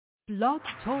Blog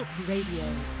Talk Radio.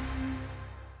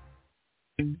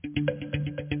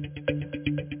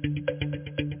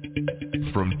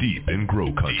 From deep in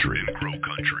Grow Country,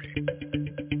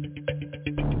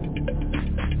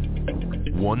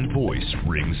 one voice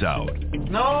rings out.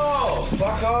 No!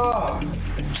 Fuck off!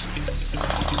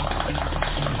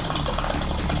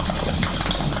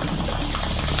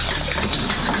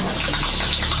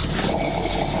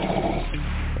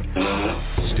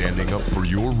 Standing up for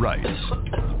your rights.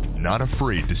 Not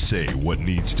afraid to say what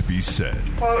needs to be said.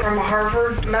 Quote from a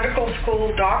Harvard Medical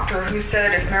School doctor who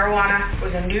said if marijuana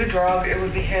was a new drug, it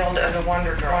would be hailed as a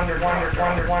wonder drug.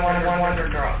 Wonder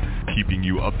drug. Keeping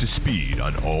you up to speed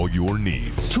on all your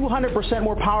needs. 200%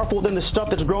 more powerful than the stuff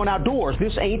that's grown outdoors.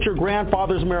 This ain't your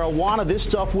grandfather's marijuana. This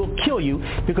stuff will kill you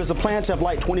because the plants have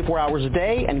light 24 hours a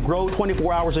day and grow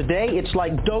 24 hours a day. It's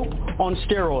like dope on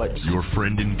steroids. Your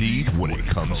friend indeed when it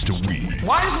comes to weed.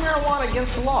 Why is marijuana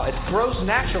against the law? It grows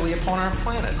naturally upon our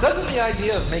planet. Doesn't the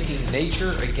idea of making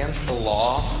nature against the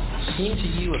law seem to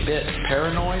you a bit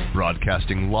paranoid?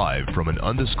 Broadcasting live from an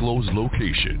undisclosed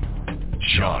location,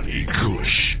 Johnny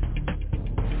Kush.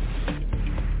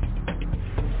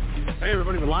 Hey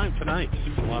everybody, we're live tonight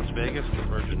in Las Vegas, the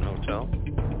Virgin Hotel.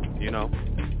 You know,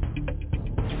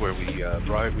 it's where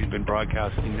we've been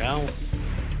broadcasting now.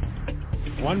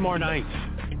 One more night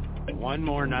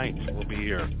we'll be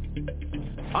here.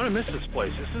 I'm gonna miss this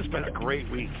place. This has been a great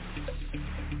week.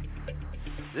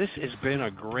 This has been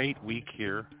a great week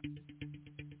here.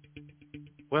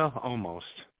 Well, almost.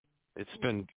 It's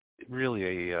been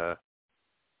really a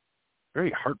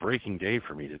very heartbreaking day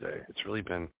for me today. It's really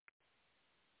been.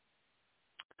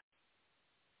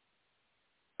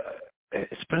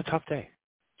 It's been a tough day.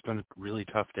 It's been a really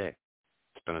tough day.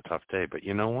 It's been a tough day. But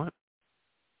you know what?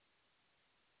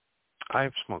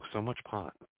 I've smoked so much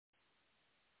pot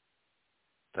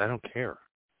that I don't care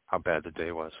how bad the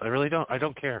day was. I really don't. I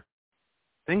don't care.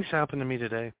 Things happened to me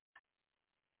today.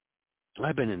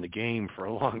 I've been in the game for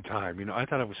a long time. You know, I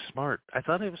thought I was smart. I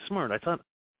thought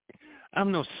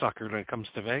I'm no sucker when it comes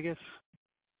to Vegas.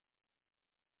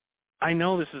 I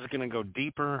know this is going to go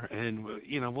deeper, and,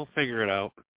 you know, we'll figure it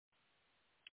out.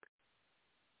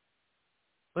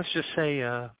 Let's just say,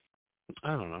 I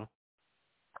don't know.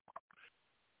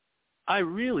 I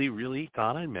really, really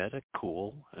thought I met a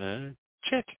cool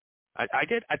chick. I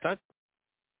did. I thought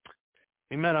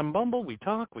we met on Bumble. We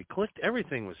talked. We clicked.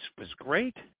 Everything was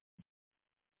great.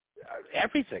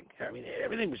 Everything. I mean,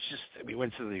 everything was just. We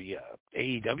went to the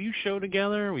AEW show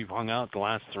together. We've hung out the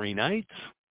last 3 nights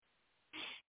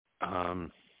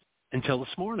until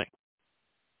this morning.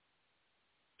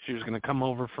 She was going to come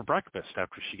over for breakfast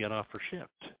after she got off her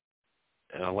shift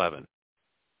at 11.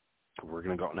 We're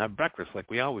going to go out and have breakfast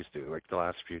like we always do, like the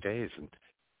last few days. And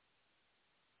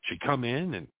she'd come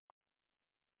in and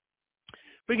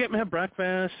we'd get me have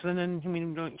breakfast. And then,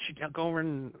 she'd go over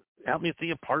and help me at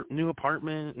the new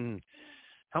apartment and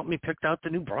help me pick out the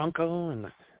new Bronco. And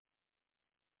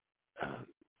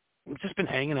we've just been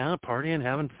hanging out, partying,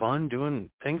 having fun, doing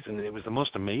things. And it was the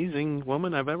most amazing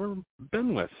woman I've ever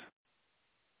been with.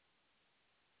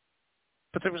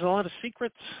 But there was a lot of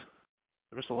secrets.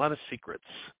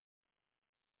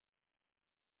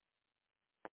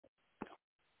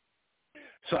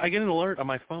 So I get an alert on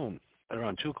my phone at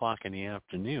around 2 o'clock in the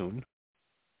afternoon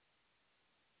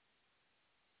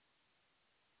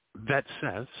that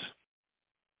says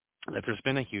that there's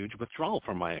been a huge withdrawal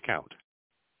from my account,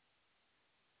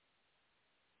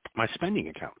 my spending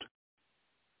account.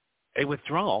 A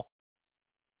withdrawal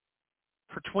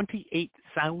for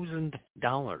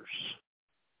 $28,000.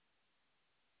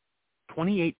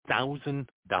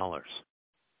 $28,000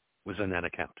 was in that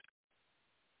account.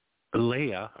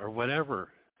 Leia, or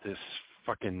whatever this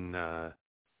fucking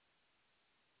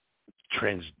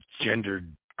transgendered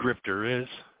grifter is,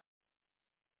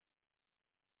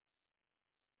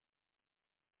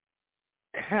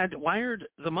 had wired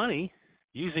the money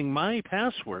using my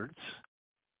passwords,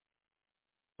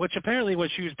 which apparently when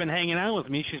she's been hanging out with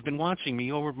me, she's been watching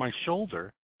me over my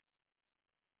shoulder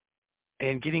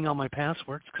and getting all my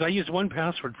passwords, because I use one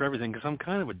password for everything, because I'm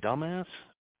kind of a dumbass,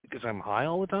 because I'm high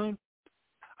all the time.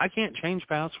 I can't change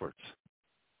passwords.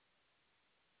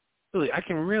 Really, I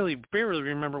can really barely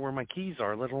remember where my keys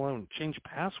are, let alone change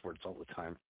passwords all the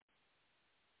time.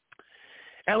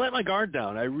 I let my guard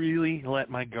down. I really let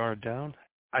my guard down.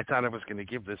 I thought I was going to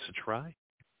give this a try.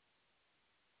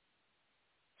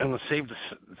 And we'll save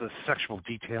the sexual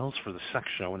details for the sex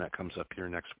show when that comes up here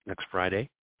next Friday.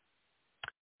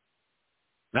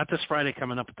 Not this Friday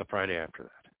coming up, but the Friday after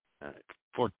that,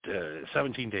 for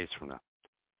 17 days from now.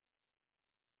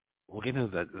 We'll get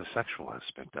into the sexual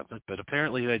aspect of it, but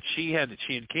apparently that she had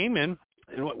came in,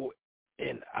 and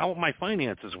how my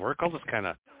finances work. I'll just kind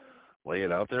of lay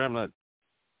it out there. I'm not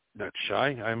shy.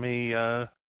 I'm a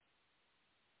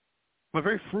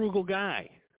very frugal guy.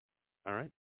 All right.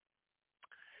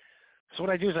 So what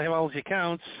I do is I have all these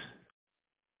accounts,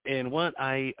 and what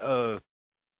I to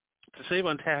save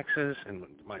on taxes and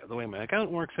the way my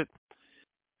account works is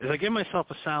I give myself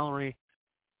a salary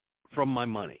from my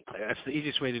money. That's the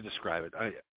easiest way to describe it.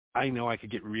 I know I could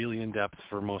get really in depth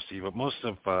for most of you, but most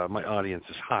of my audience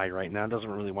is high right now. Doesn't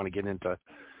really want to get into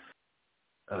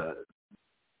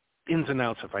ins and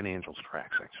outs of financials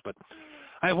track things. But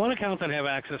I have one account that I have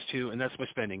access to, and that's my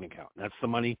spending account. That's the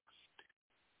money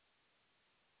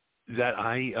that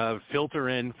I filter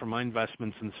in from my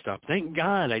investments and stuff. Thank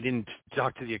God I didn't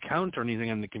talk to the account or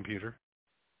anything on the computer.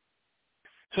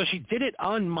 So she did it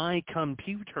on my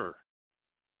computer.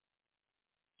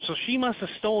 So she must have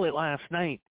stole it last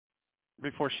night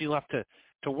before she left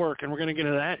to work, and we're going to get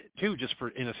into that too just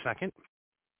in a second.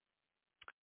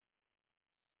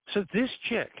 So this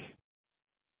chick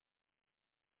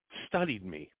studied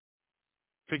me,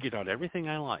 figured out everything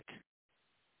I like.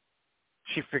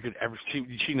 She figured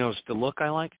she knows the look I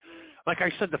like. Like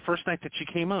I said, the first night that she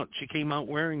came out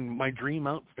wearing my dream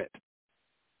outfit.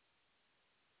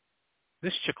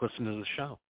 This chick listened to the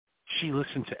show. She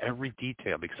listened to every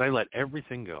detail because I let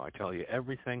everything go. I tell you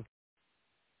everything.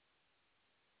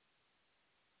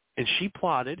 And she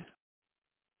plotted.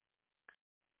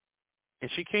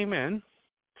 And she came in.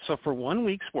 So for 1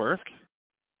 week's worth,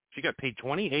 she got paid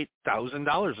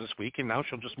 $28,000 this week, and now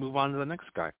she'll just move on to the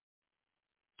next guy.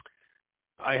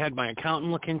 I had my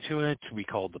accountant look into it. We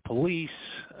called the police.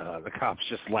 The cops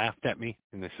just laughed at me,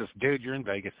 and they says, "Dude, you're in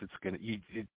Vegas. It's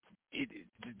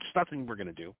nothing we're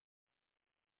gonna do."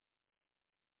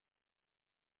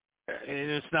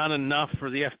 And it's not enough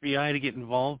for the FBI to get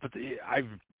involved, but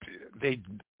they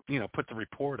put the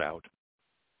report out,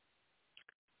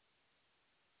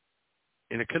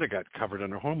 and it could have got covered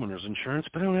under homeowners insurance,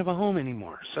 but I don't have a home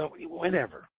anymore, so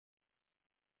whatever.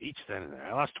 Each then and there,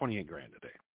 I lost $28,000 a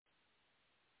day.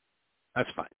 That's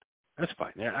fine.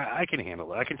 I can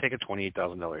handle it. I can take a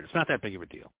 $28,000. It's not that big of a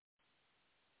deal.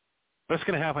 But it's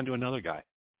going to happen to another guy.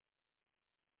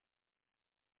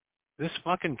 This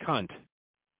fucking cunt.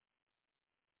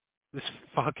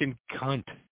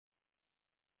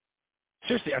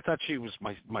 Seriously, I thought she was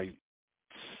my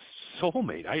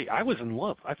soulmate. I was in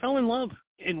love. I fell in love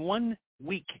in 1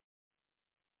 week.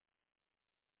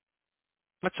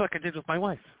 Much like I did with my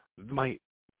wife. My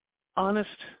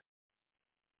honest,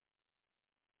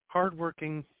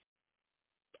 hardworking,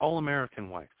 all-American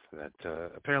wife that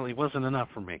apparently wasn't enough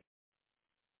for me.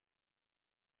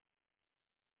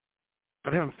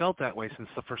 But I haven't felt that way since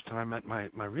the first time I met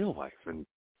my real wife. And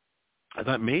I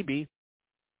thought maybe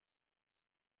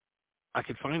I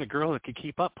could find a girl that could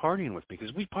keep up partying with me,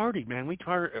 because we partied, man. We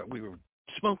were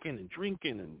smoking and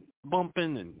drinking and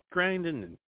bumping and grinding,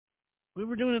 and we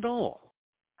were doing it all,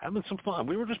 having some fun.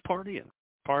 We were just partying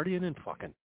and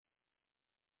fucking.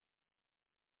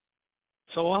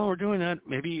 So while we're doing that,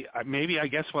 maybe I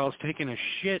guess while I was taking a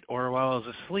shit or while I was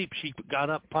asleep, she got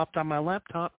up, popped on my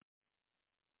laptop,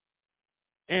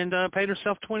 and paid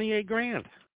herself $28,000.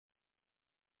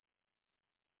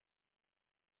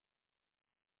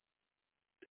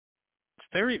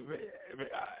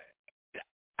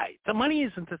 The money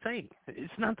isn't the thing.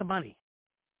 It's not the money.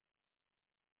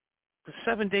 The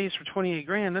 7 days for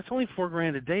 $28,000, that's only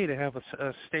 $4,000 a day to have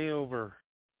a stay over,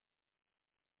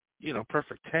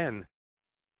 perfect 10.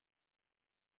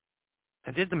 I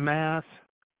did the math.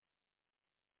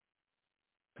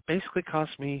 It basically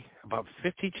cost me about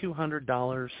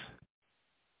 $5,200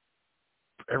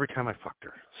 every time I fucked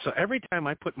her. So every time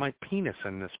I put my penis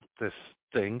in this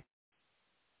thing,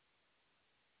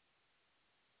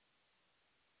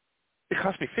 it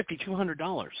cost me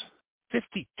 $5,200.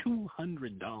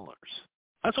 $5,200.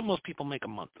 That's what most people make a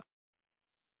month.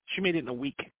 She made it in a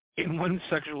week in one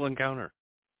sexual encounter.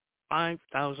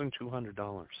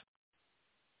 $5,200.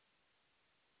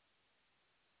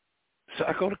 So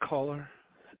I go to call her.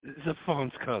 The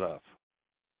phone's cut off.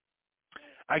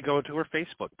 I go to her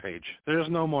Facebook page. There's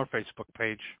no more Facebook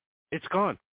page. It's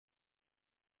gone.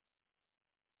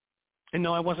 And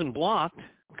no, I wasn't blocked,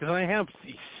 because I have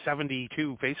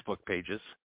 72 Facebook pages.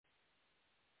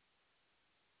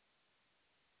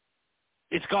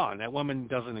 It's gone. That woman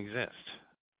doesn't exist.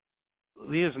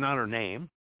 Leah's not her name.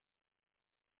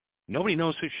 Nobody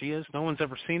knows who she is. No one's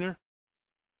ever seen her.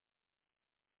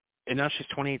 And now she's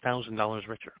 $28,000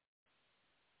 richer.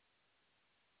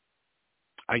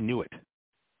 I knew it.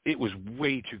 It was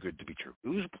way too good to be true. It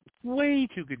was way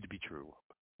too good to be true.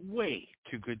 Way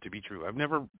too good to be true. I've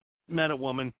never met a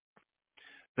woman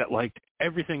that liked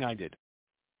everything I did.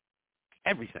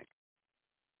 Everything.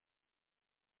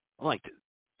 I liked it.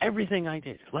 Everything I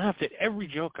did. Laughed at every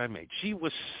joke I made. She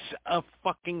was a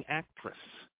fucking actress.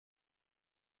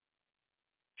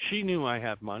 She knew I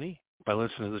had money by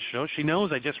listening to the show. She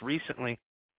knows I just recently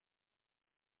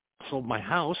sold my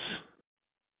house.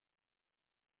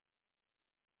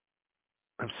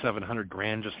 I have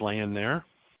 $700,000 just laying there.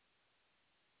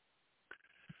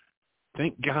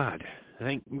 Thank God.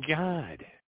 Thank God.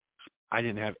 I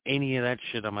didn't have any of that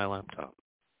shit on my laptop.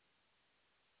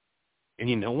 And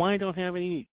you know why I don't have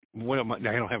any? I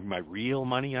don't have my real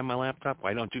money on my laptop.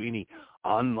 I don't do any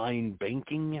online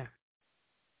banking.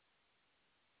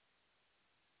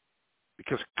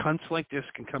 Because cunts like this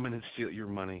can come in and steal your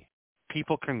money.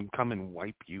 People can come and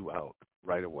wipe you out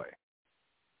right away.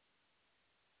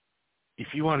 If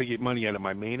you want to get money out of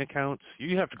my main accounts,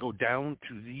 you have to go down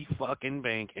to the fucking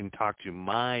bank and talk to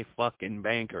my fucking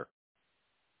banker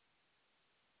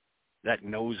that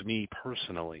knows me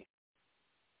personally.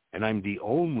 And I'm the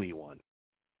only one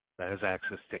that has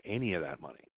access to any of that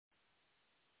money.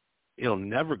 It'll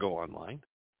never go online.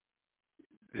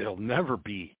 There'll never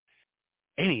be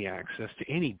any access to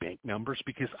any bank numbers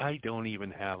because I don't even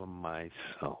have them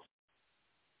myself.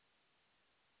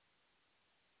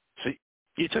 So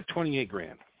you took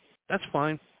 $28,000. That's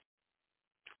fine.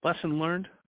 Lesson learned.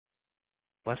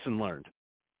 Lesson learned.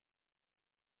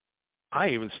 I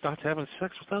even stopped having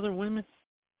sex with other women.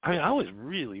 I mean, I was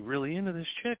really, really into this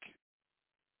chick.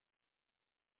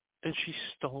 And she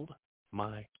stole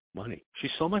my money. She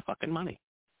stole my fucking money.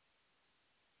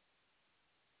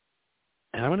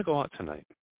 And I'm going to go out tonight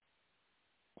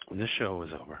when this show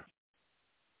is over.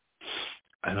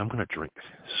 And I'm going to drink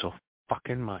so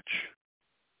fucking much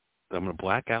that I'm going to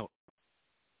black out.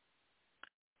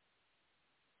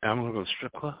 And I'm going to go to the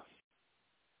strip club.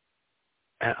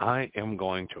 And I am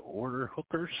going to order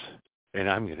hookers. And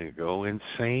I'm going to go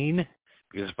insane.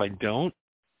 Because if I don't,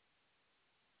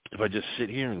 if I just sit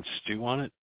here and stew on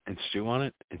it, and stew on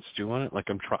it, and stew on it, like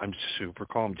I'm super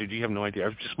calm. Dude, you have no idea.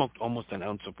 I've just smoked almost an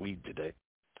ounce of weed today.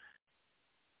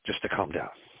 Just to calm down.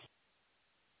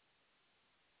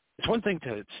 It's one thing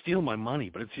to steal my money,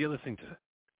 but it's the other thing to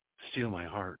steal my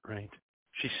heart, right?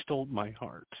 She stole my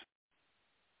heart.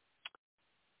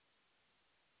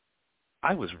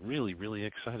 I was really, really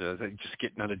excited. I was just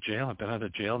getting out of jail. I've been out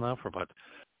of jail now for about,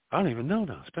 I don't even know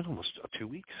now. It's been almost 2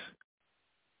 weeks.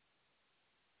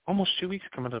 Almost 2 weeks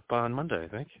coming up on Monday, I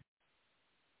think.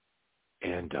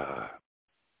 And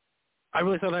I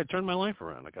really thought I'd turn my life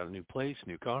around. I got a new place,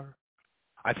 new car.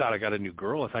 I thought I got a new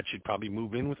girl. I thought she'd probably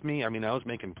move in with me. I mean, I was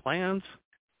making plans.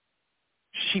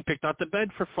 She picked out the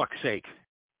bed, for fuck's sake.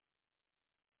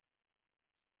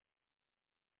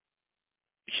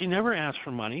 She never asked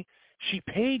for money. She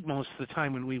paid most of the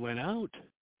time when we went out.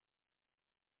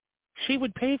 She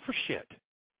would pay for shit.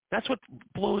 That's what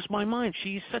blows my mind.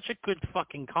 She's such a good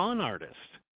fucking con artist.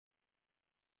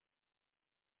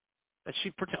 That she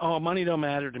pretend, oh, money don't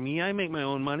matter to me. I make my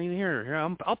own money. Here,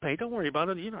 I'll pay. Don't worry about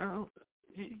it. You know,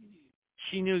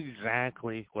 she knew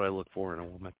exactly what I look for in a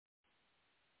woman.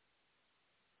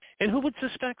 And who would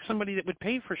suspect somebody that would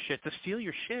pay for shit to steal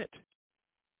your shit?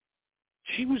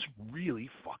 She was really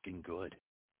fucking good.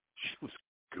 She was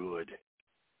good.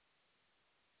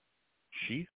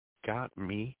 She got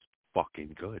me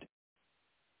fucking good.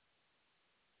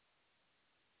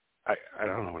 I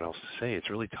don't know what else to say. It's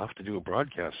really tough to do a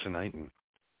broadcast tonight, and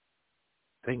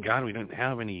thank God we didn't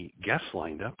have any guests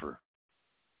lined up. Or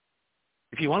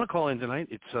if you want to call in tonight,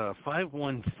 it's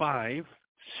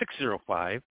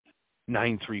 515-605-9354.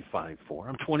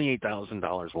 I'm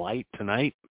 $28,000 light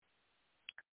tonight.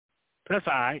 That's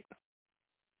all right.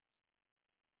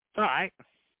 It's all right.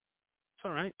 It's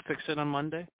all right. Fix it on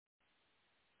Monday.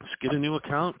 Let's get a new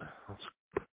account. Let's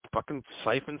fucking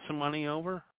siphon some money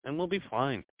over, and we'll be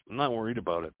fine. I'm not worried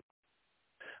about it.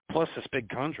 Plus this big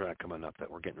contract coming up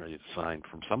that we're getting ready to sign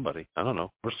from somebody. I don't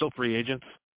know. We're still free agents.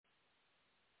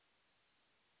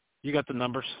 You got the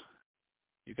numbers.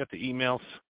 You got the emails.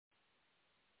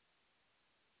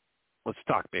 Let's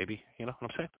talk, baby. You know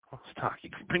what I'm saying? Let's talk.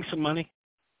 You can bring some money.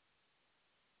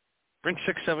 Bring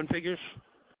 6-7 figures.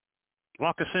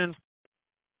 Lock us in.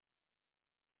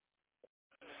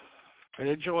 And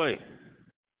enjoy.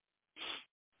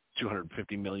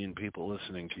 250 million people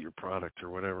listening to your product or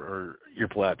whatever, or your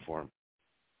platform.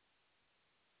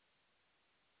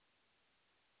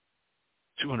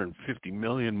 250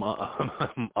 million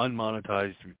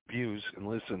unmonetized views and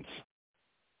listens.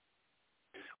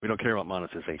 We don't care about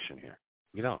monetization here.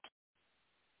 We don't.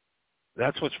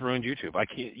 That's what's ruined YouTube.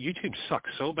 YouTube sucks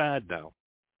so bad now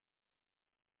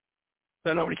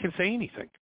that nobody can say anything.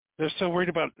 They're so worried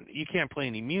about you can't play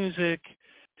any music.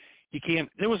 You can't.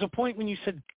 There was a point when you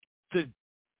said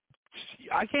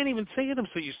I can't even say it. I'm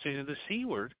so used to the C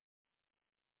word.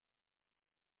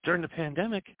 During the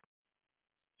pandemic,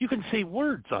 you can say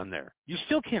words on there. You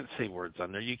still can't say words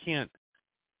on there. You can't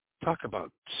talk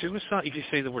about suicide. If you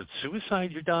say the word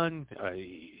suicide, you're done.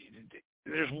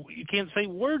 You can't say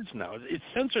words now. It's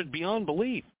censored beyond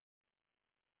belief.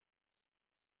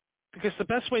 Because the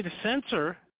best way to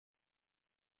censor,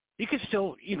 you can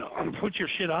still, put your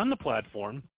shit on the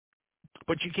platform,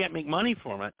 but you can't make money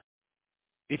from it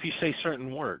if you say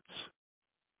certain words.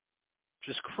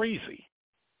 Just crazy.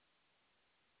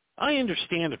 I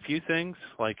understand a few things,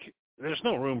 like there's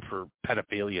no room for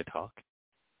pedophilia talk.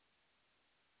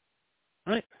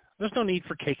 Right? There's no need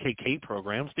for KKK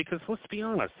programs because, let's be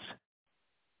honest,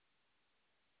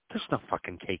 there's no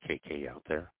fucking KKK out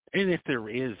there. And if there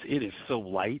is, it is so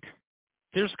light.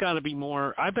 There's got to be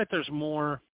more. I bet there's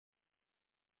more.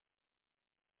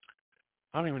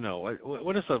 I don't even know.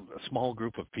 What is a small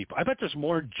group of people? I bet there's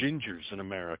more gingers in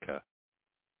America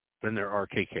than there are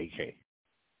KKK.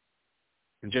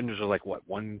 And gingers are like, what,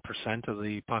 1% of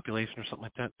the population or something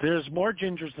like that? There's more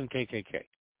gingers than KKK.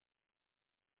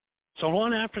 So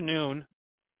one afternoon,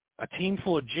 a team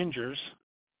full of gingers,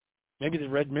 maybe the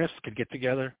Red Mist could get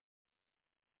together,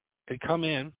 could come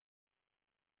in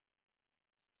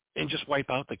and just wipe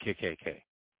out the KKK.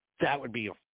 That would be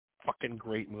a fucking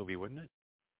great movie, wouldn't it?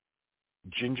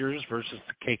 Gingers versus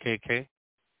the KKK.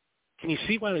 Can you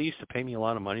see why they used to pay me a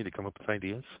lot of money to come up with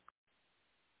ideas?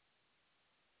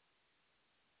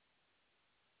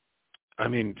 I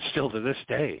mean, still to this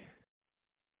day,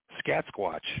 Scat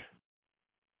Squatch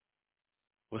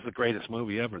was the greatest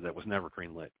movie ever that was never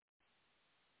greenlit.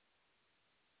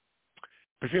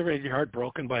 If you ever had your heart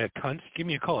broken by a cunt, give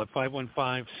me a call at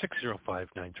 515-605-9364.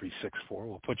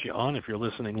 We'll put you on if you're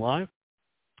listening live.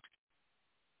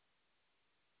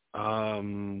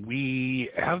 We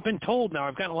have been told now,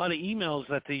 I've gotten a lot of emails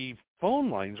that the phone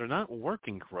lines are not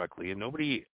working correctly, and I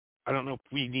don't know if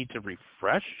we need to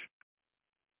refresh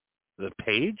the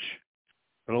page,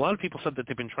 but a lot of people said that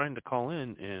they've been trying to call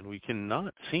in, and we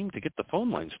cannot seem to get the phone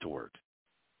lines to work.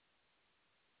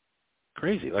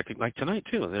 Crazy, like tonight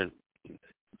too.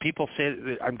 People say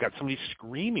that I've got somebody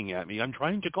screaming at me. I'm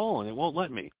trying to call, and it won't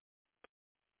let me.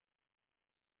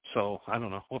 So, I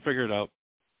don't know. We'll figure it out.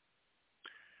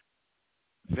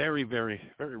 Very, very,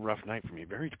 very rough night for me.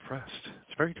 Very depressed.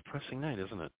 It's a very depressing night,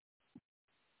 isn't it?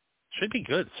 Should be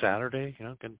good. Saturday,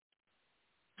 good.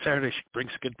 Saturday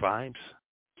brings good vibes.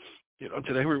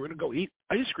 Today we were going to go eat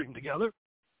ice cream together.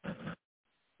 I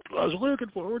was looking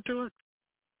forward to it.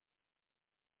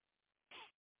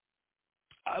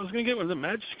 I was going to get one of the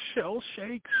Magic Shell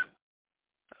shakes.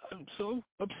 I'm so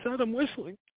upset I'm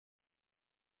whistling.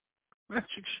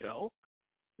 Magic Shell.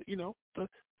 The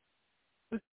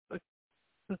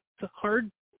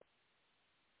hard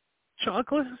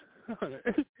chocolate.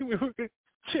 We were going to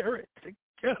share it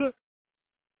together.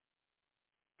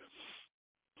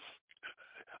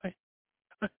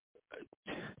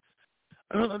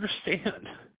 I don't understand.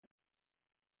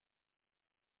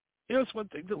 It's one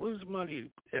thing to lose money,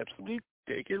 absolutely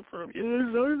take it from you.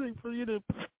 There's another thing for you to.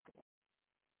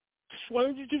 Why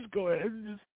don't you just go ahead and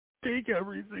just take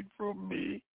everything from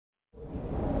me?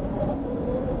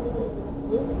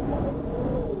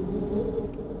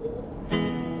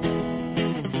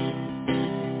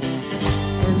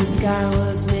 And the sky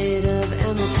was made of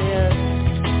amethyst,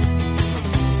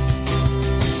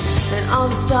 and all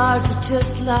the stars were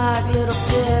just like little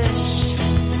fish.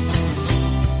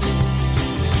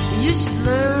 You should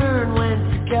learn when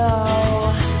to go.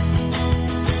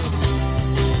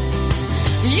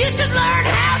 You should learn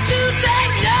how to say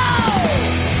no.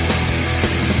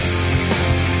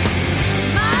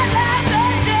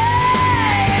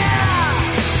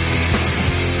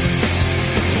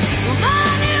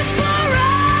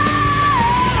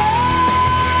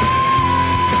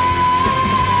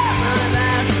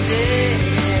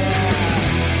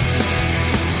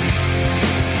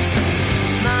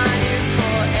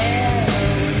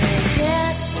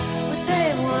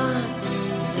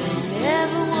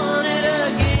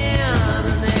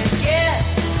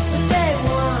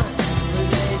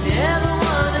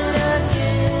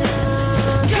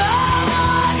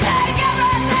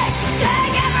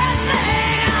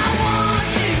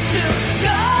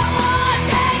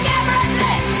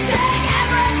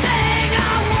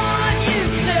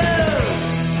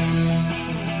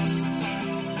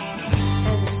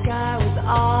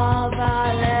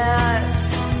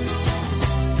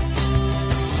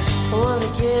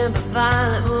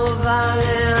 Violent, more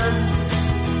violent.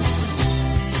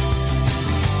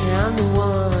 I'm the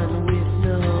one with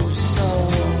no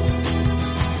soul.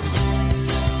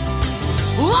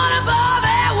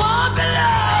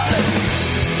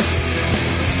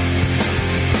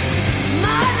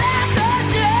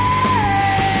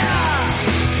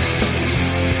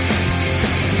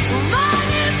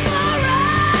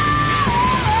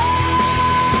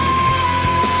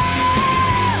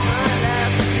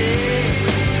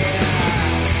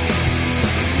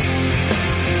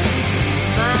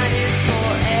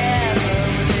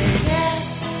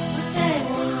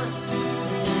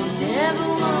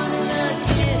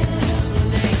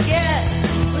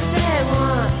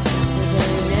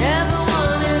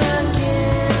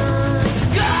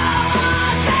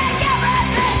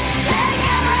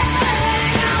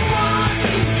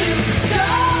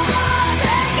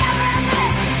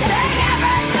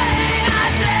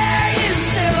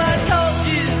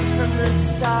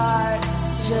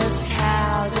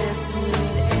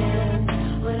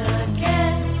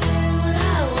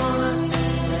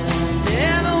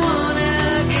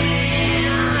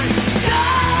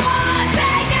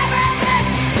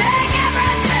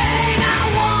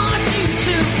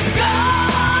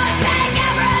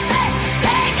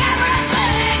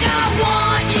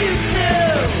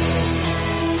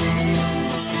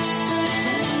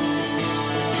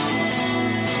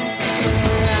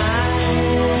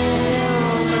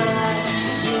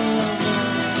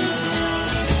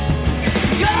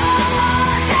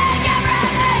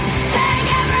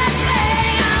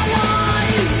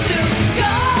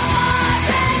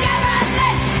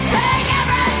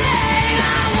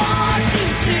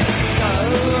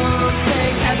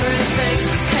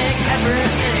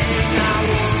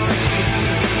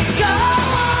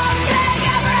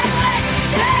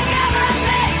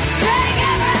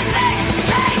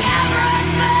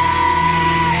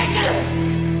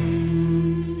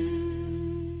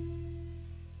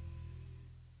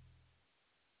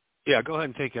 Yeah, go ahead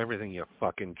and take everything, you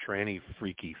fucking tranny,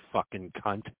 freaky, fucking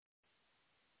cunt.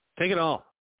 Take it all.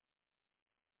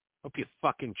 Hope you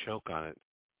fucking choke on it.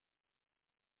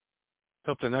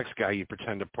 Hope the next guy you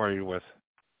pretend to party with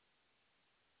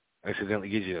accidentally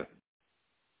gives you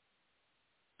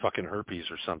fucking herpes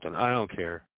or something. I don't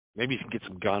care. Maybe you can get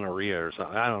some gonorrhea or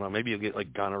something. I don't know. Maybe you'll get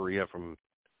like gonorrhea from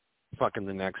fucking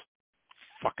the next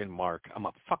fucking mark. I'm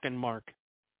a fucking mark.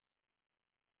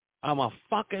 I'm a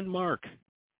fucking mark.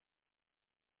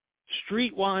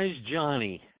 Streetwise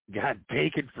Johnny got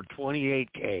bacon for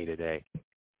 $28K today.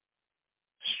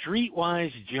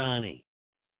 Streetwise Johnny.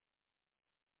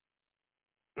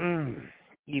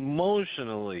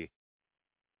 Emotionally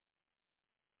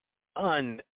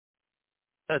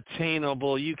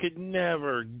unattainable. You could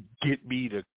never get me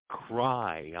to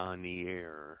cry on the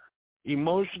air.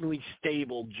 Emotionally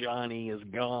stable Johnny is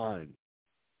gone.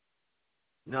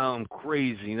 Now I'm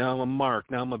crazy. Now I'm a mark.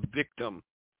 Now I'm a victim.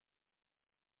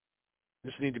 I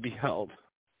just need to be held.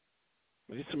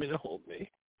 I need somebody to hold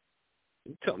me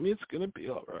and tell me it's going to be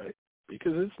all right,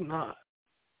 because it's not.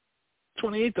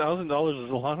 $28,000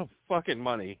 is a lot of fucking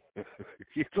money. I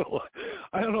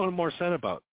don't know what I'm more sad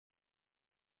about.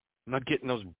 I'm not getting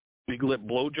those big lip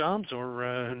blowjobs,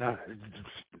 or not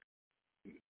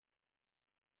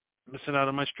missing out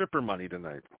on my stripper money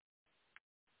tonight.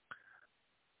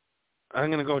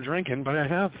 I'm going to go drinking, but I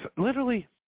have literally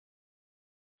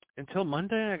until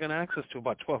Monday, I got access to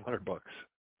about $1,200.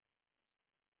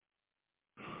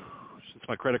 Since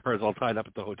my credit card's all tied up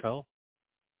at the hotel.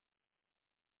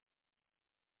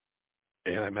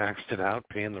 And I maxed it out,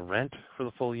 paying the rent for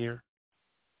the full year.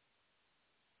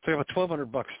 So I have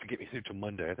 $1,200 to get me through to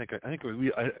Monday. I think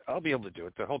I'll be able to do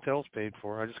it. The hotel's paid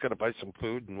for. I just got to buy some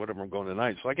food and whatever I'm going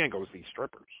tonight. So I can't go see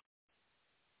strippers.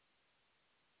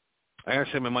 I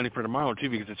gotta save my money for tomorrow too,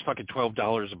 because it's fucking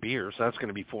 $12 a beer. So that's going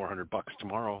to be $400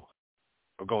 tomorrow.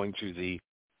 We're going to the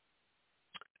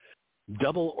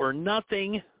Double or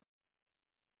Nothing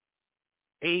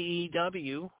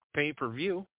AEW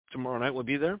pay-per-view tomorrow night. We'll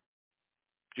be there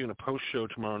doing a post show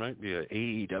tomorrow night via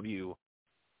AEW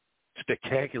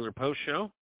spectacular post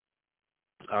show.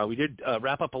 We did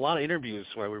wrap up a lot of interviews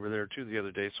while we were there too the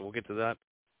other day, so we'll get to that.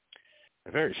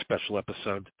 A very special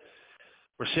episode.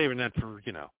 We're saving that for,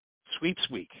 Sweeps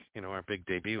Week, our big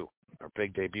debut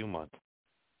month.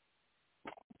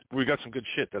 We got some good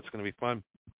shit. That's going to be fun.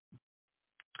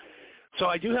 So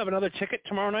I do have another ticket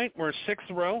tomorrow night. We're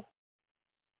 6th row,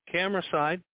 camera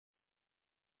side.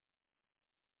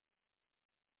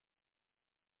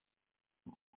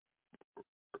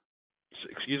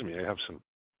 Excuse me, I have some,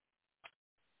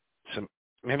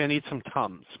 maybe I need some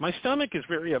Tums. My stomach is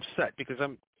very upset because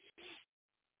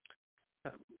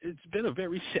it's been a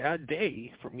very sad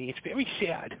day for me. It's very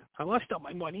sad. I lost all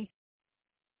my money.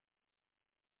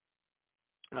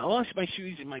 And I lost my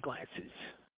shoes and my glasses.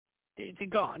 They're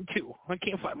gone, too. I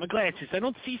can't find my glasses. I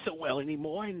don't see so well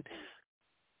anymore, and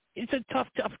it's a tough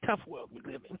world we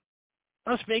live in.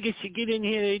 Las Vegas, you get in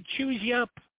here, they chews you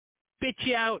up, spit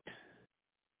you out.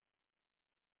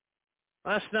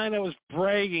 Last night I was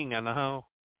bragging on how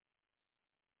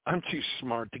I'm too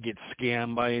smart to get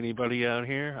scammed by anybody out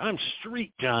here. I'm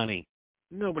Street Johnny.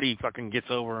 Nobody fucking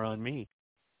gets over on me.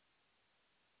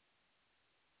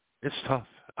 It's tough.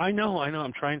 I know.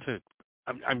 I'm trying to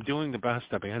I'm doing the best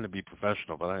I can to be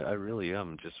professional, but I really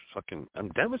am just I'm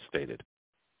devastated.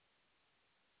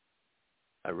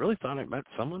 I really thought I met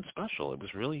someone special. It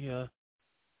was really,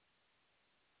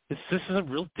 this is a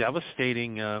real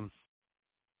devastating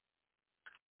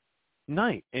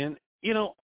night. And,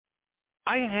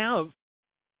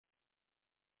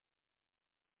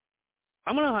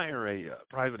 I'm going to hire a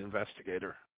private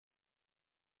investigator.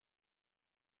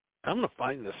 I'm going to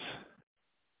find this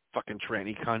fucking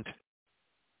tranny cunt.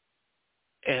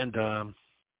 And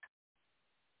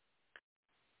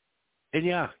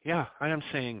yeah, I am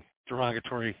saying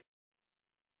derogatory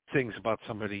things about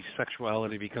somebody's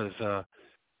sexuality because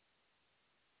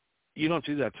you don't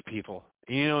do that to people.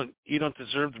 You don't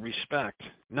deserve the respect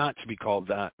not to be called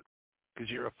that because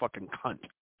you're a fucking cunt.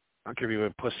 I don't care if you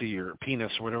have a pussy or a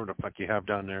penis or whatever the fuck you have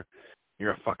down there.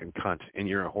 You're a fucking cunt, and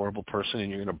you're a horrible person, and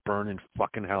you're going to burn in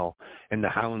fucking hell. And the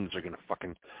hounds are going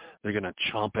to they're going to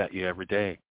chomp at you every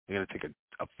day. They're going to take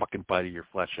a fucking bite of your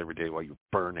flesh every day while you're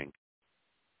burning.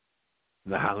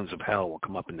 And the hounds of hell will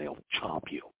come up and they'll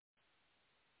chomp you.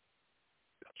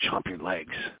 They'll chomp your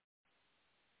legs.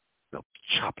 They'll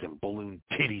chop them balloon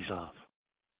titties off.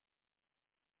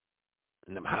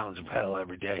 And them hounds of hell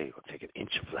every day will take an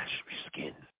inch of flesh of your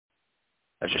skin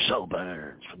as your soul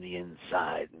burns from the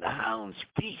inside, and the hounds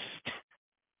feast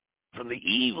from the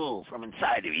evil from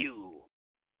inside of you.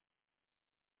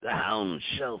 The hounds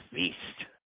shall feast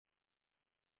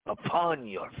upon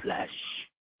your flesh.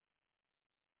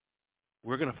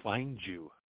 We're going to find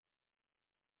you,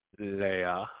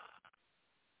 Leia.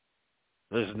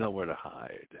 There's nowhere to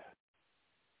hide.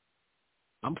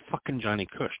 I'm fucking Johnny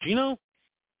Cush. Do you know,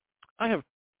 I have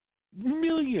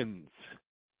millions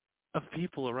of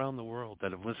people around the world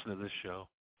that have listened to this show.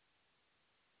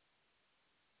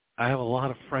 I have a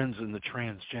lot of friends in the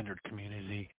transgendered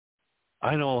community.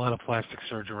 I know a lot of plastic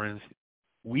surgeons.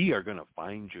 We are going to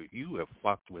find you. You have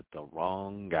fucked with the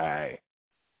wrong guy.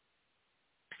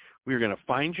 We are going to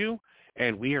find you,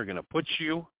 and we are going to put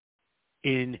you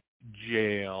in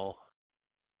jail.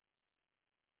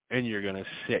 And you're going to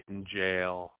sit in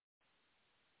jail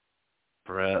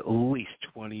for at least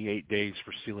 28 days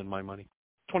for stealing my money.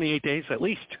 28 days at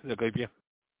least, they'll give you.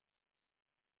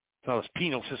 That's how this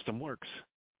penal system works.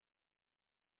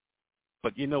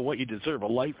 But you know what? You deserve a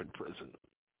life in prison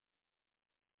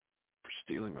for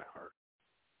stealing my heart.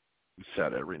 We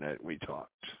sat every night. We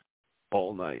talked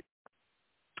all night.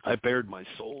 I bared my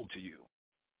soul to you.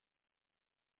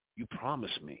 You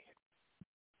promised me.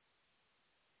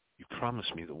 You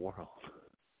promised me the world.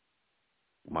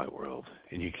 My world.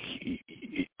 And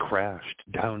it crashed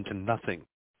down to nothing.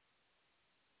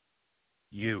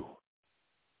 You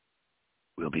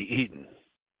will be eaten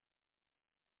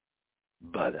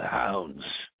by the hounds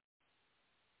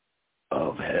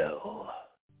of hell.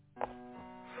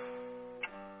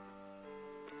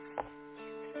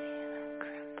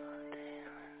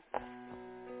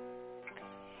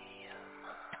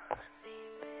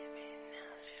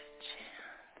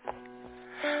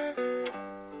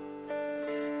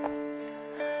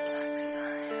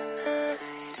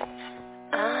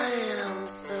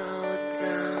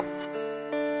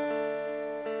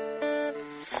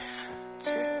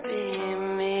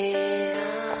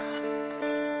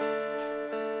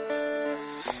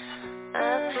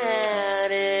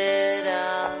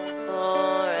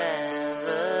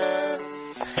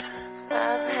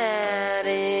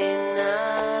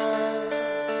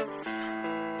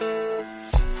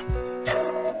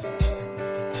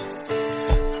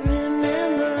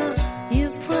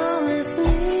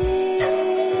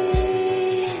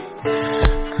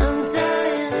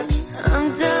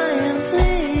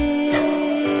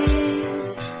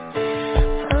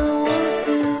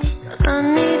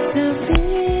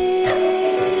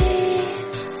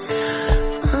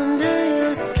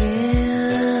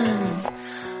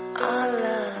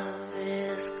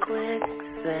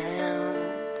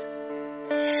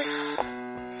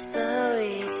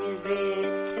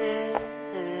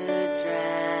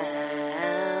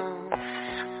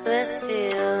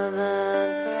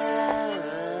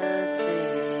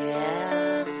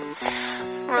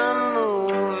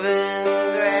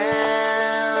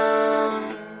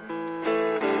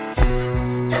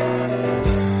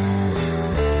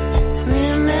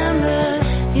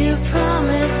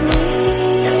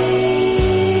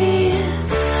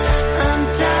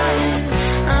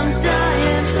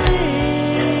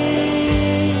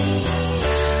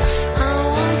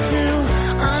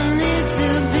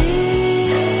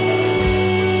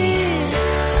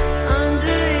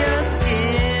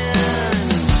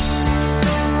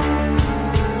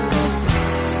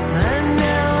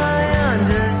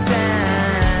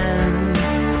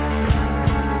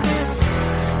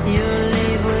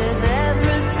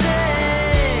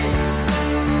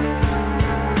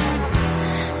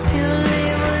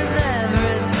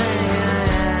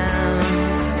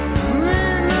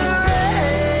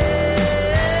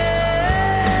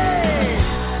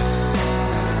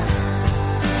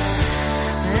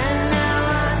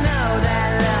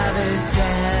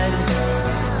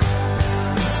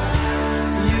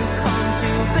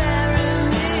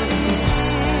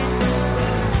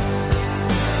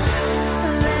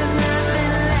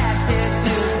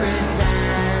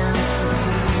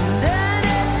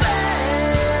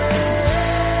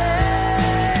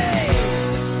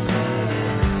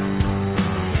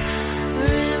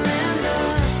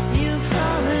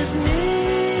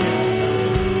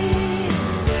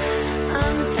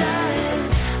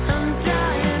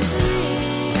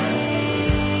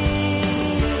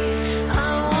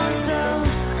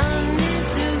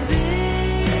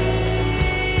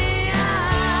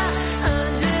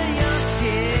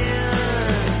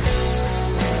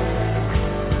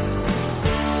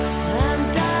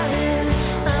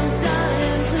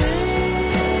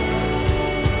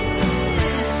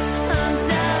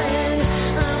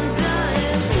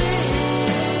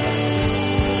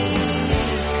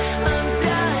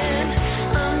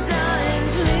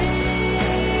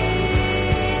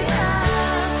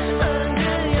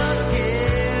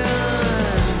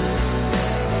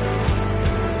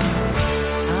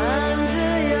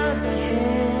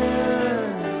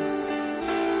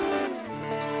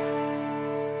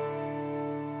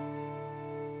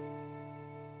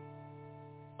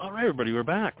 Hi, everybody. We're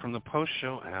back from the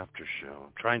post-show, after-show.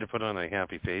 I'm trying to put on a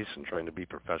happy face and trying to be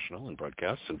professional in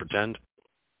broadcasts and pretend,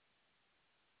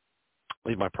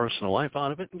 leave my personal life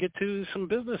out of it and get to some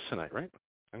business tonight, right?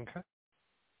 Okay.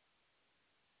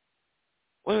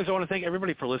 Well, anyways, I want to thank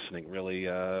everybody for listening, really. We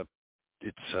got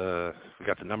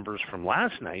the numbers from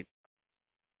last night,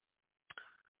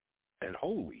 and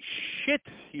holy shit,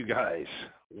 you guys.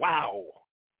 Wow.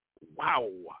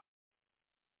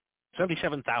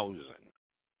 77,000.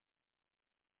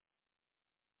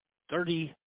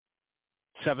 37%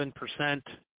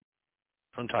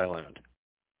 from Thailand.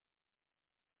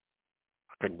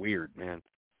 Fucking weird, man.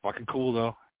 Fucking cool,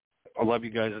 though. I love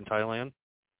you guys in Thailand.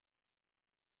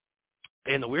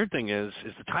 And the weird thing is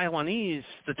the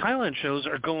Thailand shows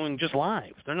are going just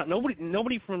live. They're not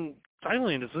nobody from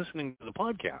Thailand is listening to the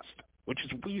podcast, which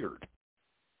is weird.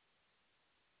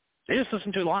 They just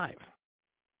listen to it live.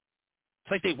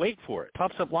 It's like they wait for it. It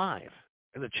pops up live.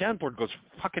 And the chat board goes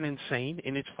fucking insane,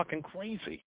 and it's fucking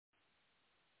crazy.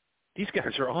 These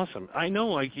guys are awesome. I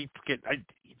know here's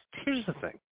the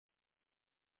thing.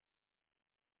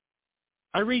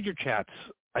 I read your chats.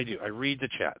 I do. I read the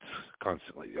chats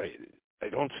constantly. I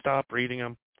don't stop reading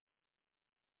them.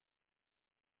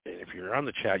 And if you're on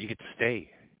the chat, you get to stay.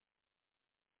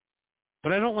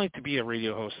 But I don't like to be a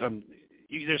radio host.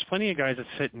 There's plenty of guys that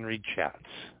sit and read chats.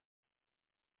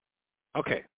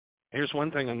 Okay. Here's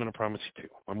one thing I'm going to promise you, too.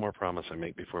 One more promise I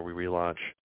make before we relaunch.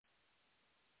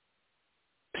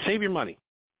 Save your money.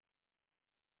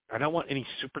 I don't want any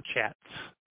super chats.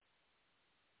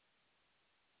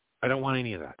 I don't want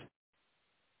any of that.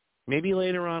 Maybe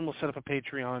later on we'll set up a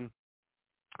Patreon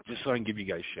just so I can give you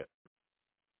guys shit.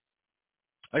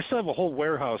 I still have a whole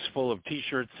warehouse full of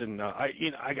T-shirts and I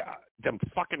got them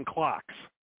fucking clocks.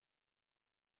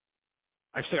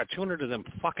 I still got 200 of them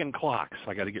fucking clocks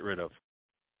I got to get rid of.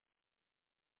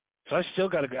 So I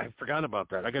forgot about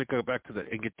that. I got to go back to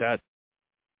and get that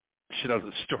shit out of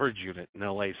the storage unit in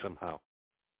L.A. somehow.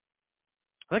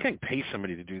 I think I can pay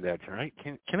somebody to do that, right?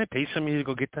 Can I pay somebody to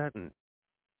go get that? Because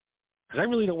I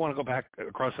really don't want to go back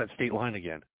across that state line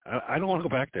again. I don't want to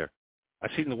go back there.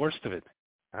 I've seen the worst of it.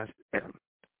 That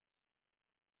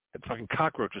fucking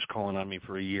cockroaches calling on me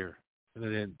for a year.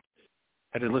 And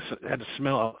had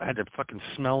to fucking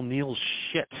smell Neil's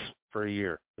shits for a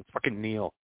year. The fucking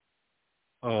Neil.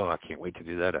 Oh, I can't wait to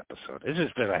do that episode. It's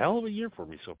just been a hell of a year for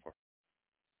me so far.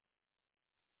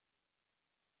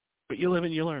 But you live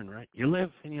and you learn, right? You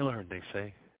live and you learn, they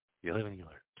say. You live and you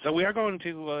learn. So we are going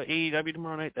to AEW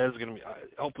tomorrow night. That is going to be,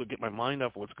 hopefully get my mind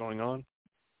off of what's going on.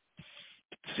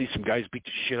 See some guys beat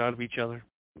the shit out of each other.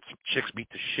 Some chicks beat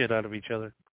the shit out of each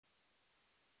other.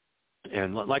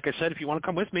 And like I said, if you want to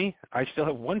come with me, I still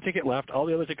have one ticket left. All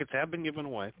the other tickets have been given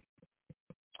away.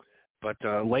 But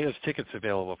Leia's ticket's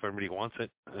available if everybody wants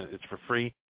it. It's for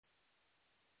free.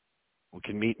 We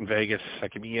can meet in Vegas. I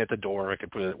can meet you at the door. I can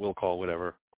put a will call,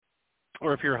 whatever.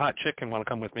 Or if you're a hot chick and want to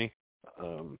come with me,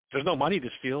 there's no money to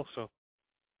steal, so.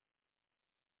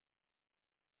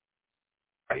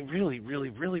 I really, really,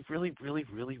 really, really, really,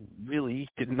 really, really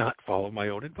did not follow my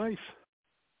own advice.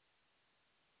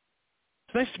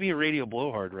 It's nice to be a radio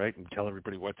blowhard, right, and tell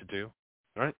everybody what to do,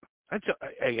 right?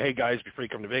 Hey, guys, before you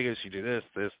come to Vegas, you do this,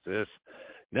 this, this.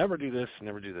 Never do this,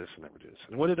 never do this, never do this.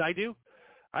 And what did I do?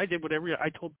 I did whatever I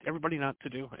told everybody not to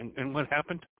do. And what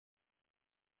happened?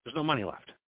 There's no money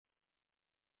left.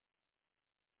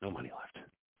 No money left.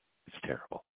 It's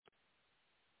terrible.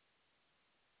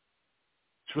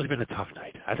 It's really been a tough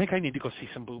night. I think I need to go see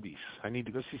some boobies.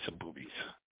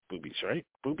 Boobies, right?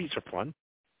 Boobies are fun.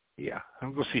 Yeah,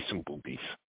 I'll go see some boobies.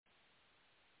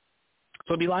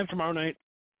 So I'll be live tomorrow night.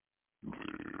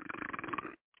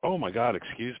 Oh, my God,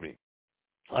 excuse me.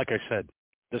 Like I said,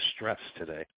 the stress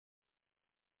today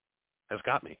has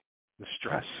got me. The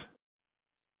stress.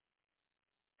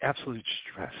 Absolute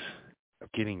stress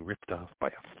of getting ripped off by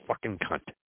a fucking cunt.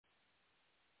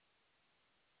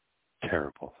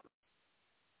 Terrible.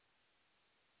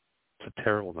 It's a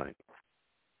terrible night.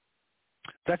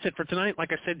 That's it for tonight.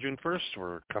 Like I said, June 1st,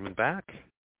 we're coming back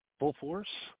full force.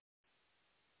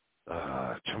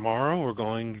 Tomorrow we're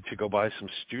going to go buy some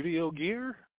studio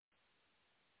gear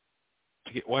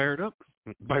to get wired up.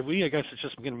 By we, I guess it's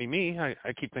just going to be me. I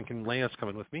keep thinking Leia's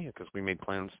coming with me because we made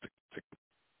plans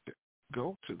to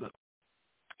go to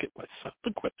get myself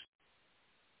equipped.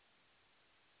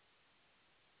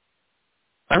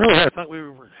 I really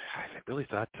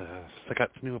thought I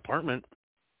got the new apartment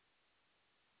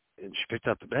and she picked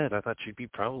up the bed. I thought she'd be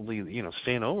probably,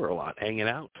 staying over a lot, hanging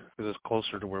out because it's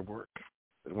closer to where work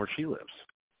than where she lives.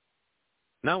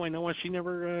 Now I know why she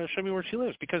never showed me where she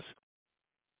lives, because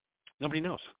nobody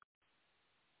knows.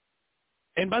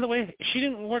 And by the way, she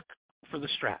didn't work for the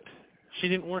Strat. She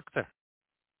didn't work there.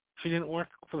 She didn't work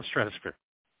for the Stratosphere.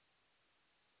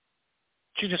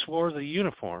 She just wore the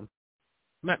uniform,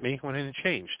 met me when it had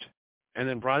changed, and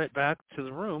then brought it back to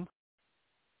the room,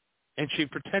 and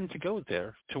she'd pretend to go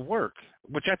there to work,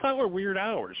 which I thought were weird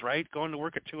hours, right? Going to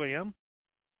work at 2 a.m.?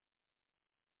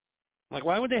 Like,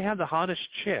 why would they have the hottest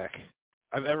chick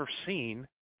I've ever seen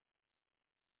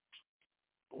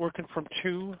working from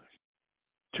 2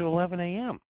 to 11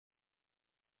 a.m.?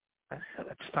 I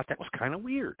just thought that was kind of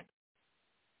weird.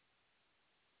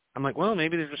 I'm like, well,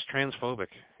 maybe they're just transphobic,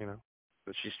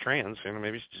 But she's trans,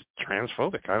 maybe she's just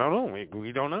transphobic. I don't know.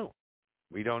 We don't know.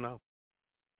 We don't know.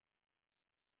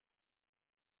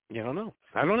 You don't know.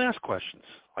 I don't ask questions.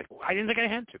 Like, I didn't think I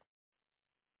had to.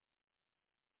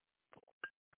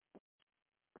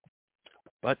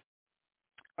 But,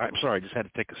 I'm sorry, I just had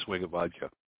to take a swig of vodka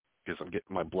because I'm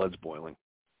getting my blood's boiling.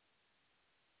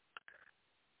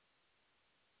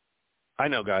 I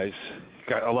know, guys.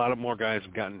 Got a lot of more guys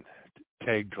have gotten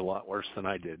tagged a lot worse than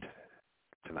I did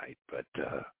tonight, but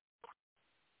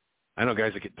I know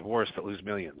guys that get divorced that lose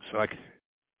millions. So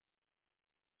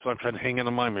I'm trying to hang in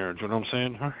on my marriage. You know what I'm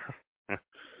saying?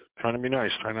 Trying to be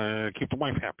nice, trying to keep the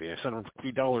wife happy. I send her a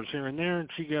few dollars here and there, and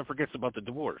she forgets about the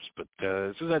divorce. But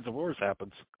as soon as that divorce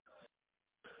happens,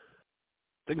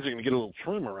 things are going to get a little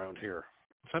trim around here.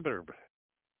 So I better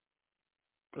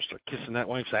start kissing that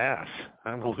wife's ass.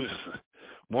 I'm going to lose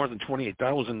more than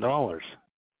 $28,000.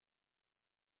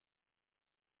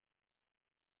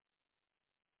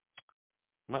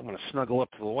 Might want to snuggle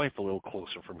up to the wife a little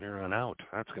closer from here on out.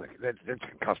 That's gonna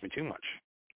cost me too much.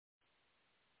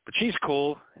 But she's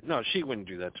cool. No, she wouldn't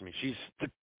do that to me. She's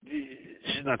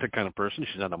not the kind of person.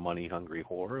 She's not a money hungry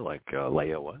whore like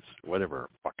Leia was, whatever her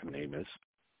fucking name is.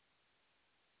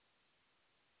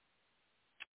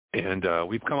 And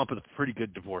we've come up with a pretty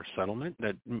good divorce settlement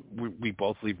that we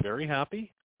both leave very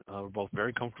happy. We're both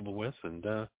very comfortable with,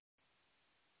 and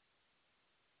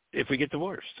if we get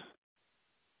divorced.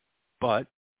 But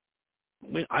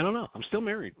I don't know. I'm still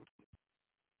married.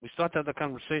 We still have to have that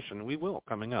conversation, and we will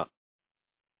coming up.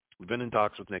 We've been in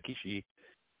talks with Nikki. She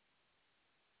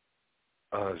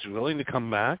is willing to come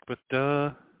back, but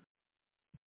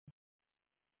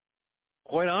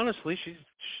quite honestly,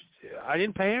 I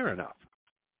didn't pay her enough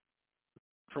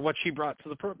for what she brought to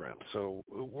the program. So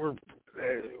we're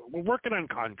working on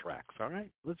contracts, all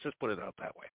right? Let's just put it out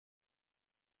that way.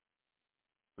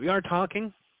 We are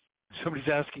talking. Somebody's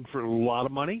asking for a lot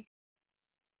of money.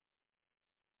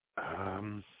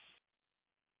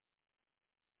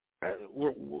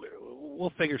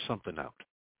 We'll figure something out.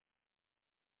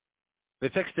 They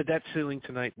fixed the debt ceiling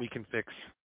tonight. We can fix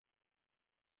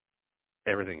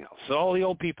everything else. So all the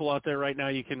old people out there right now,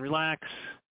 you can relax.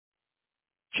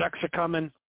 Checks are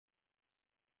coming.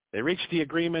 They reached the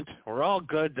agreement. We're all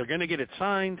good. They're going to get it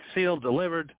signed, sealed,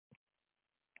 delivered.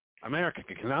 America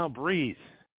can now breathe.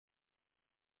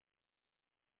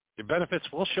 Your benefits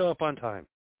will show up on time.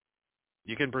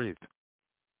 You can breathe.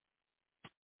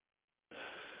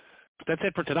 But that's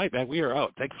it for tonight, man. We are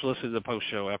out. Thanks for listening to the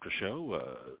post-show,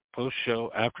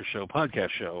 after-show, after-show, podcast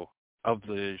show of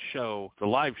the show, the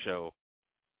live show,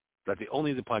 that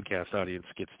only the podcast audience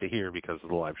gets to hear because of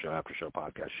the live show, after-show,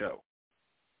 podcast show.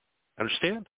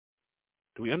 Understand?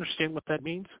 Do we understand what that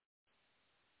means?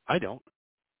 I don't.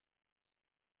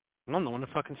 I'm the one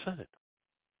that fucking said it.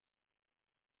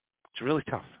 It's really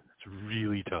tough. It's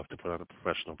really tough to put on a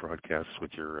professional broadcast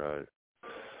with your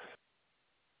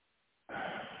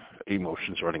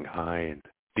emotions running high and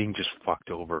being just fucked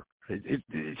over. It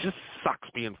just sucks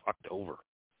being fucked over.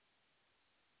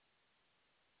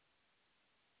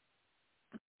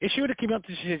 If she would have came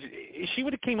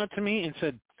up to me and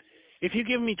said, if you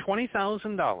give me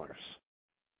 $20,000,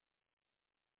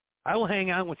 I will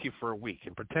hang out with you for a week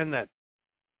and pretend that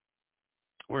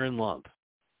we're in love.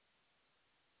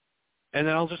 And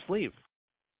then I'll just leave.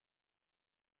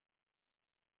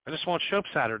 I just want to show up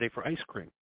Saturday for ice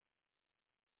cream.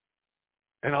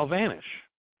 And I'll vanish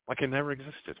like I never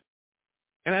existed.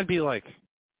 And I'd be like,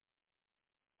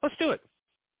 let's do it.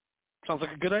 Sounds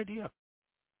like a good idea.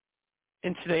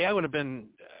 And today I would have been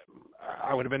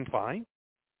fine.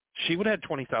 She would have had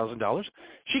 $20,000.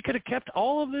 She could have kept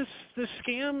all of this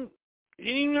scam. You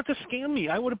didn't even have to scam me.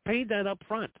 I would have paid that up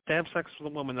front to have sex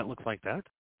with a woman that looked like that.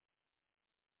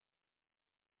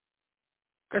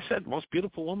 Like I said, most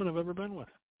beautiful woman I've ever been with.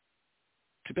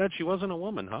 Too bad she wasn't a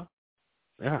woman, huh?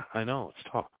 Yeah, I know. It's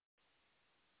tough.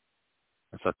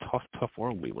 It's a tough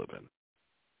world we live in.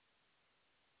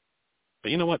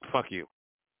 But you know what? Fuck you,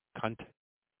 cunt.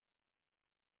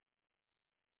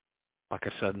 Like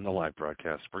I said in the live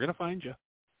broadcast, we're going to find you.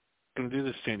 Not going to do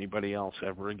this to anybody else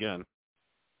ever again.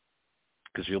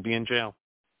 because you'll be in jail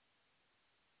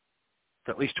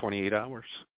for at least 28 hours,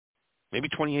 maybe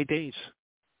 28 days.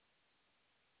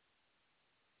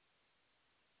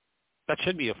 That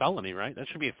should be a felony, right? That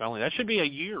should be a felony. That should be a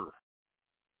year.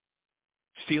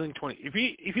 Stealing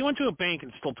if you went to a bank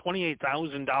and stole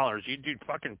 $28,000, you'd do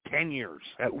fucking 10 years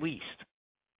at least.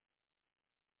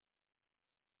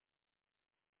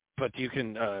 But you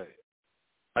can,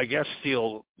 I guess,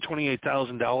 steal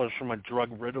 $28,000 from a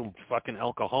drug-riddled fucking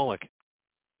alcoholic,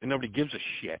 and nobody gives a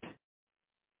shit.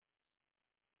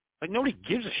 Like, nobody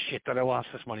gives a shit that I lost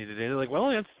this money today. They're like, well,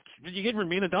 that's what you get for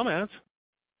being a dumbass.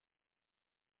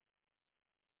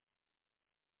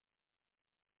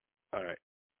 All right.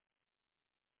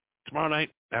 Tomorrow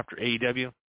night, after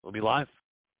AEW, we'll be live.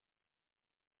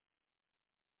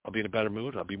 I'll be in a better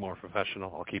mood. I'll be more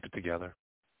professional. I'll keep it together.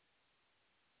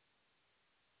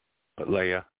 But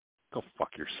Leia, go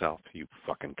fuck yourself, you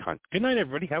fucking cunt. Good night,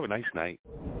 everybody. Have a nice night.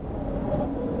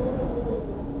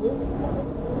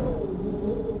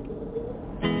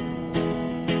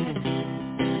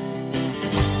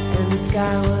 And the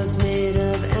sky was made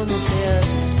of amethyst,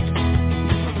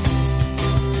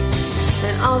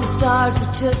 and all the stars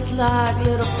were just like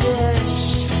little fish.